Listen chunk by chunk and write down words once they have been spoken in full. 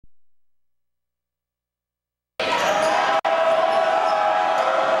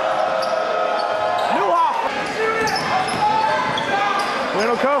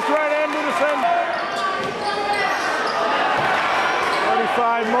Cross right into the center.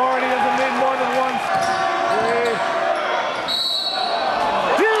 35 more, and he doesn't need more than one. 3,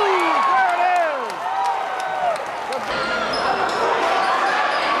 2, there it is!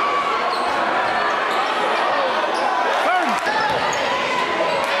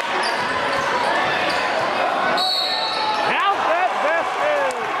 Out that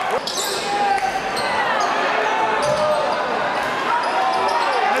basket!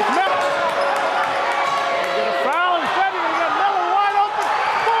 It's Miller. Get a foul instead, you're going to get Miller wide open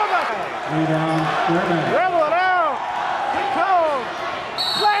for the Rebound, Thurman. dribble it out. He goes.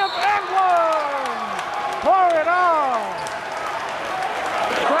 Layup and one. Pour it on.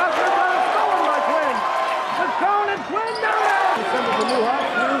 Cross it by Stone by Quinn. It's Stone and Quinn down there. He sends it to Newhoff.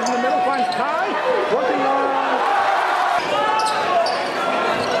 Here's in the middle. Finds Ty. Working on.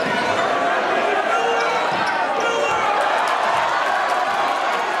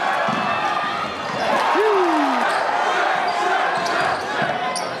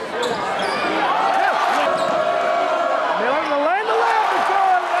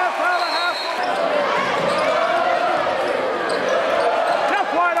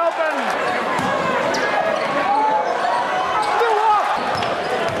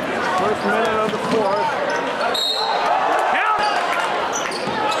 Minute of the fourth. Count!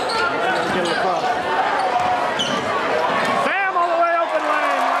 Get it across. Sam all the way open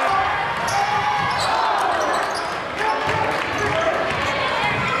lane.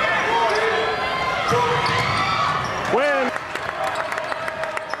 Win.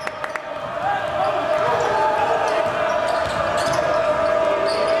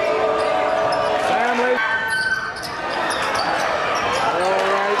 Sam leads.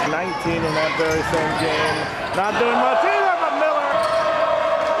 19 in that very same game. Not doing much either, but Miller.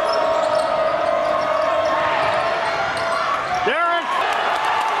 Derek.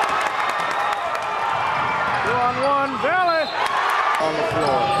 2-on-1. Valley on the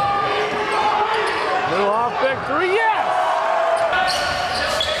floor. Newhoff big three. Yes!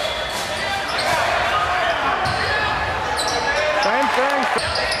 Same thing.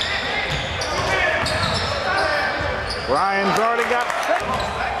 Ryan's already got 6.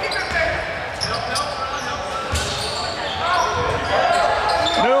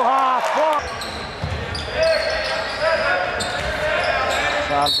 Newhoff, 4.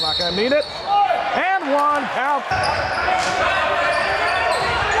 Tom's not going to need it. And 1 count.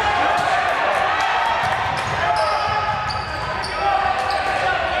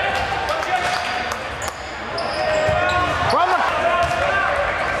 From the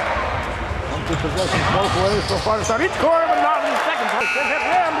 1-2 possessions both ways so far to start each quarter, but not in the second. They hit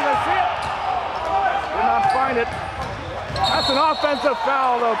rim. Did I see it? Did not find it. That's an offensive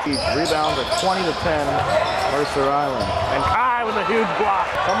foul, though. Rebound at 20-10, Mercer Island. And Kai with a huge block.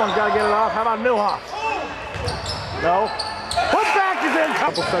 Someone's got to get it off. How about Newhoff? No. Put back is in.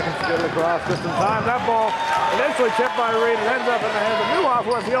 Couple seconds to get it across. Just in time. That ball eventually tipped by Reed. It ends up in the hands of Newhoff,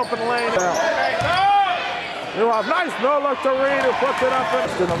 who has the open lane. Newhoff, nice no look to Reed, who puts it up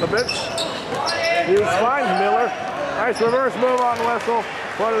and on the bench. Hughes finds Miller. Nice reverse move on Wessel.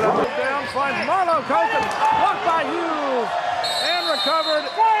 Put it up and down. Finds Marlowe Coken. Blocked by Hughes. And recovered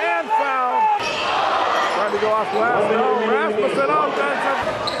and fouled. Trying to go off last. No, Rasmussen offensive.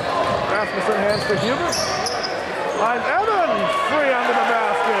 Rasmussen hands to Hubert. Finds Evans free under the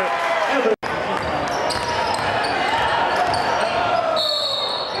basket.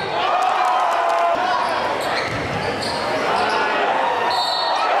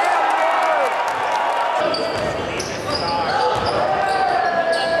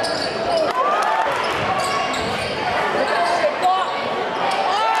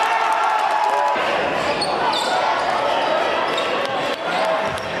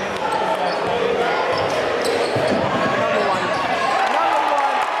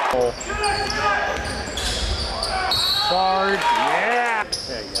 Hard, yeah.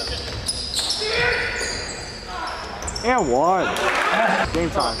 There you go. And 1. Game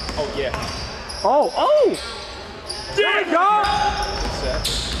time. Oh, yeah. Oh! There we go!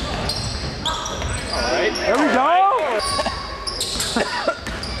 All right. There we go!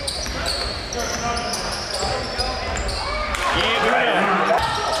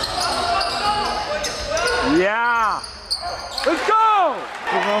 Yeah! Let's go!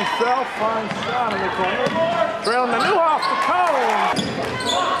 His own self-fine shot in the corner. Trailing the Newhoff to Cone.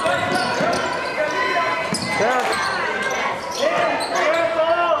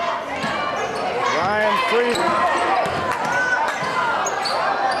 Ryan free.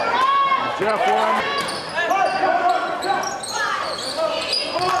 Jeff one.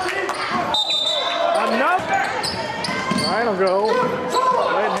 Enough. Ryan will go.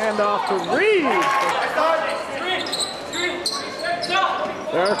 handoff to Reed.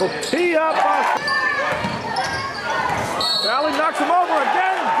 Derek will tee up. Valley knocks him over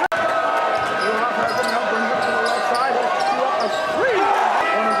again. Brings it to the left side. He'll tee up a three.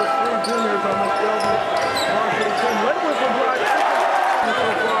 One of the three juniors on this building. Varsity team. Linwood will drive. So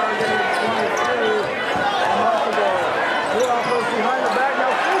far, getting 23 a month ago. Rudolph goes behind the back.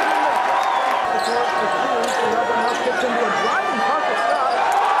 Now Susan support the two. So nothing else gets into a driving perfect shot.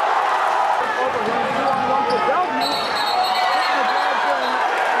 Over him. 2-on-1 for Bellevue.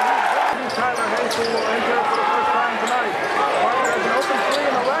 Tyler Hasty will enter for the first time tonight. Parker has an open three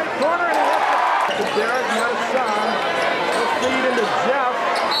in the right corner and he hits it to Derek, not Sean. He'll feed into Jeff.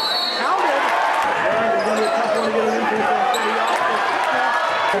 Counted. Derek is going to be a tough one to get into, so instead he off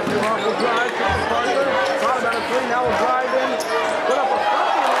the Newhoff will drive to Parker. Thought about a three, now will drive in. Put up a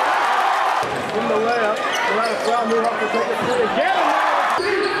something in the layup. Without a foul, Newhoff will take it through again.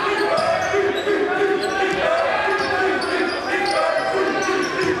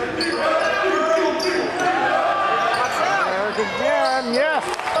 Again, yes.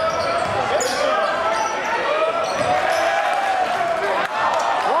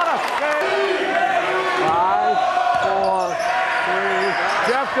 What a save. 5, 4, 3.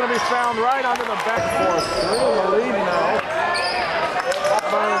 Jeff's going to be found right under the back for 3 in the lead now.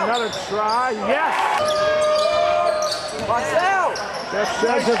 Another try. Yes. Watch out. Jeff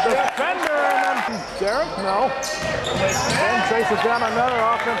says his defender and then Derek, no. And chases down another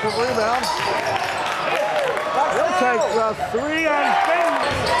offensive rebound. He'll take the 3 on Finn.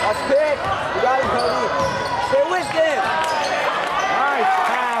 That's big. You got him, Cody. Stay with him. Nice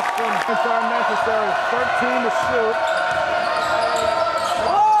pass from Mercer necessary. 13 to shoot.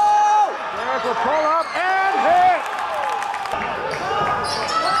 Whoa! Derek will pull up and hit.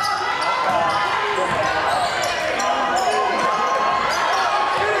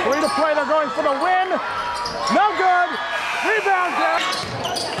 Three to play. They're going for the win. No good. Rebound, Jeff.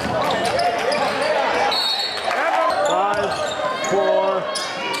 5, 4,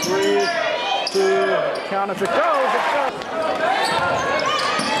 3, 2, count as it goes. It's good.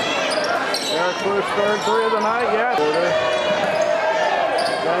 Derek first, third three of the night, yes.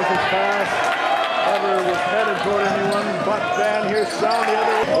 Does his pass. Never was headed toward anyone but Ben. Here's Sean, the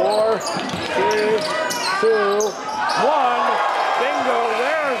other. 4, 3, 2, 1. Bingo,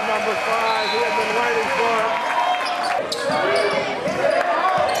 there's number 5. He had been waiting for it.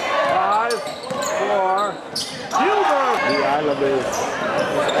 5, 4. Gilbert! The Islanders.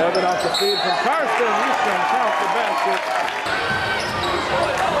 Evan off the feed from Karsten. Houston counts the basket.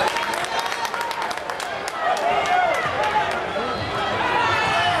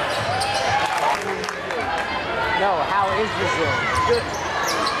 No, how is the zone? Good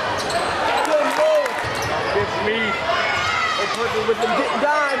move. It's me. With the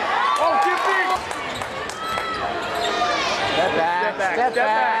dime. Oh, get me! Step back. Step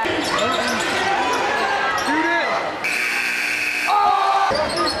back. Shoot it!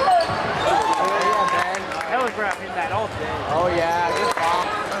 Telegraph hit that all day. Oh, yeah. Good ball.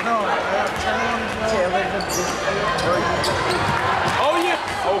 Oh, yeah!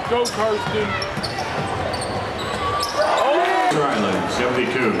 Oh, go, Karsten. Island,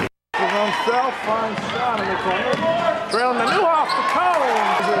 72. His own self, fine shot in the corner. Trailing the Newhoff to Cone.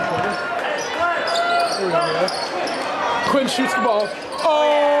 Quinn shoots the ball.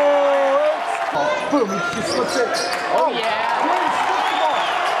 Oh! Boom, he slips it. Oh, yeah. Quinn slips the ball.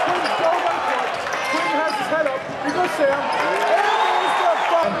 Quinn goes on court. Quinn has his head up. Here goes Sam. And there's the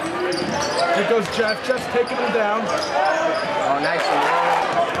bump. Here goes Jeff. Jeff's taking him down. Oh, nice one.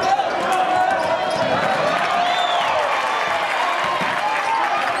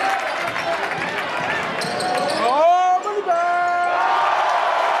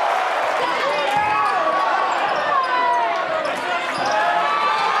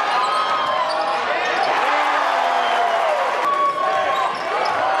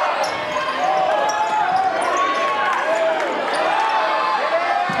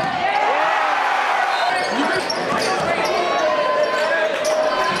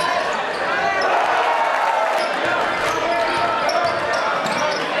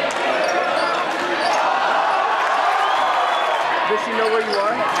 Does she know where you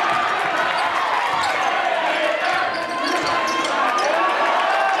are?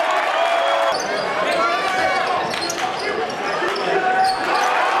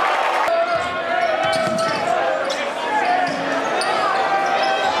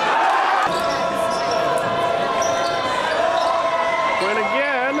 Win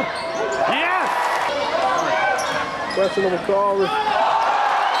again. Yes! Questionable call.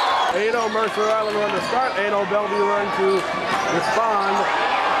 8-0 Mercer Island run to start. 8-0 Bellevue run to respond.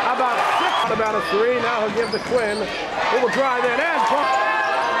 How about thought about a three. Now he'll give to Quinn, who will drive in and put.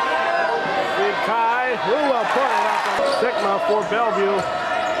 Big Kai, who will put it up on Sigma for Bellevue.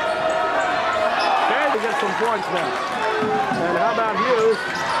 Okay, we get some points now. And how about Hughes?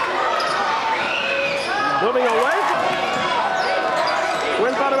 Moving away.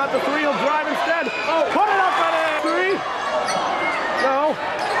 Quinn thought about the three. He'll drive instead. Oh, put it up on it. Three. No.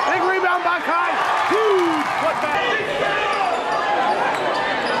 Big rebound by Kai. Huge put back.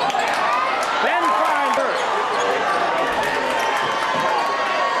 Ben Finder.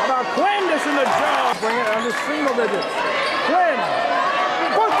 How about Quinn dishing the job? Bring it under single digits. Quinn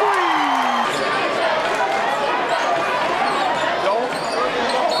for three. Go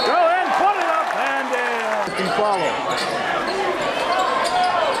in, put it up, and can follow.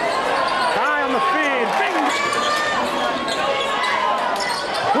 Kai on the feed. Bing.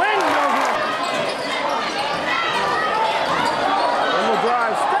 Quinn goes in. Then will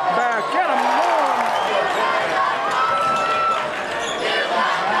drive, step back, get him more.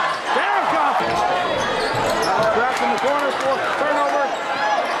 Derek off. Trapped in the corner, fourth turnover.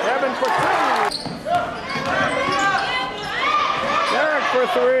 Evan for two. Derek for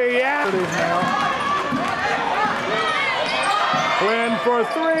three, yeah. Quinn for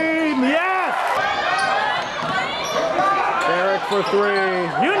three, yes. Derek for three,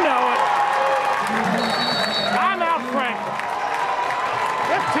 you know it. I'm out, Frank.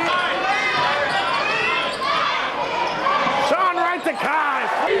 15. Sean right to Kai.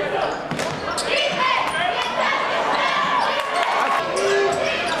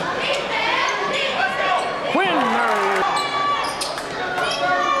 Quinn Murray.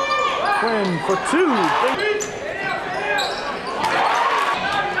 Quinn for two.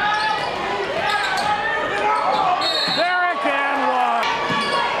 Derek and one.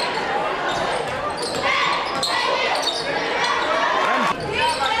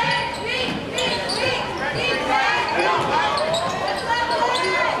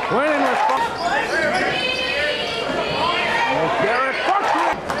 Quinn in response. Derek for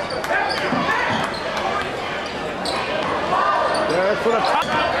two. Derek for the top.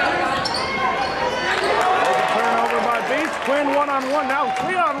 Turnover by Beach. Quinn one-on-one. Now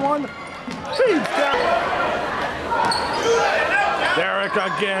three-on-one. Beach down. Derek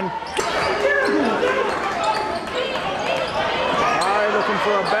again. High looking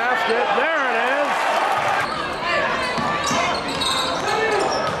for a basket. There it is.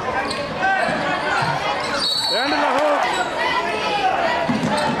 End of the hoop.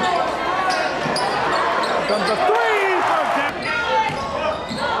 Comes a three for Derek.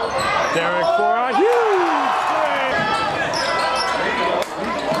 Derek for a huge three.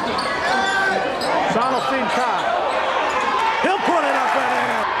 Son will feed Kai. He'll put it up and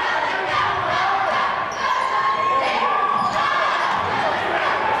in.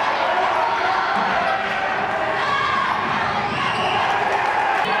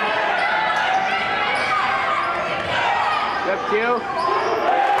 That's you.